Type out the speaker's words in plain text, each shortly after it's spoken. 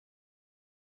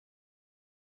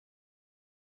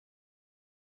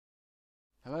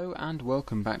Hello and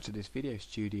welcome back to this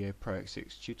VideoStudio Pro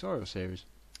X6 tutorial series.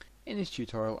 In this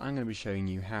tutorial I'm going to be showing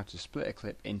you how to split a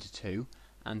clip into two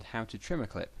and how to trim a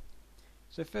clip.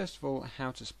 So first of all, how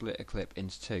to split a clip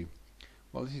into two.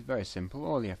 Well, this is very simple.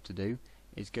 All you have to do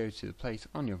is go to the place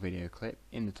on your video clip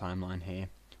in the timeline here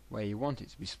where you want it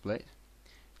to be split.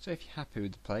 So if you're happy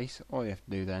with the place, all you have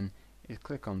to do then is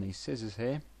click on these scissors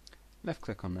here, left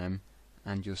click on them,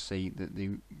 and you'll see that the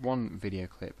one video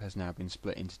clip has now been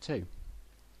split into two.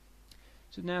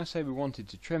 So now say we wanted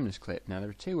to trim this clip. Now there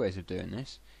are two ways of doing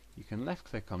this. You can left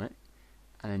click on it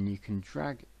and then you can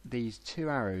drag these two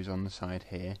arrows on the side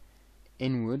here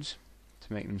inwards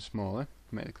to make them smaller,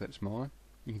 to make the clip smaller.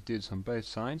 You can do this on both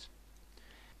sides,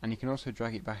 and you can also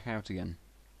drag it back out again,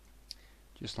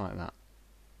 just like that.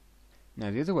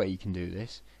 Now the other way you can do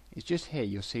this is just here.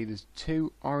 You'll see there's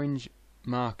two orange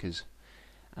markers,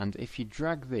 and if you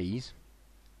drag these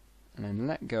and then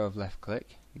let go of left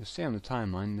click, you'll see on the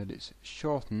timeline that it's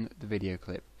shortened the video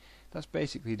clip. That's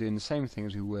basically doing the same thing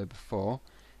as we were before.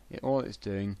 All it's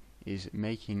doing is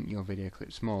making your video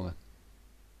clip smaller.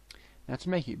 Now to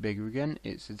make it bigger again,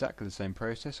 it's exactly the same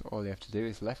process. All you have to do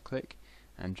is left click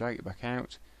and drag it back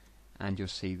out, and you'll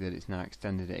see that it's now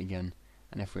extended it again.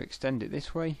 And if we extend it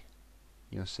this way,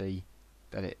 you'll see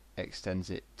that it extends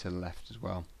it to the left as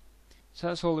well. So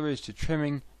that's all there is to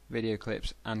trimming video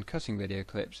clips and cutting video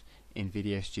clips in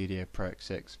VideoStudio Pro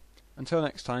X6. Until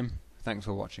next time, thanks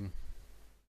for watching.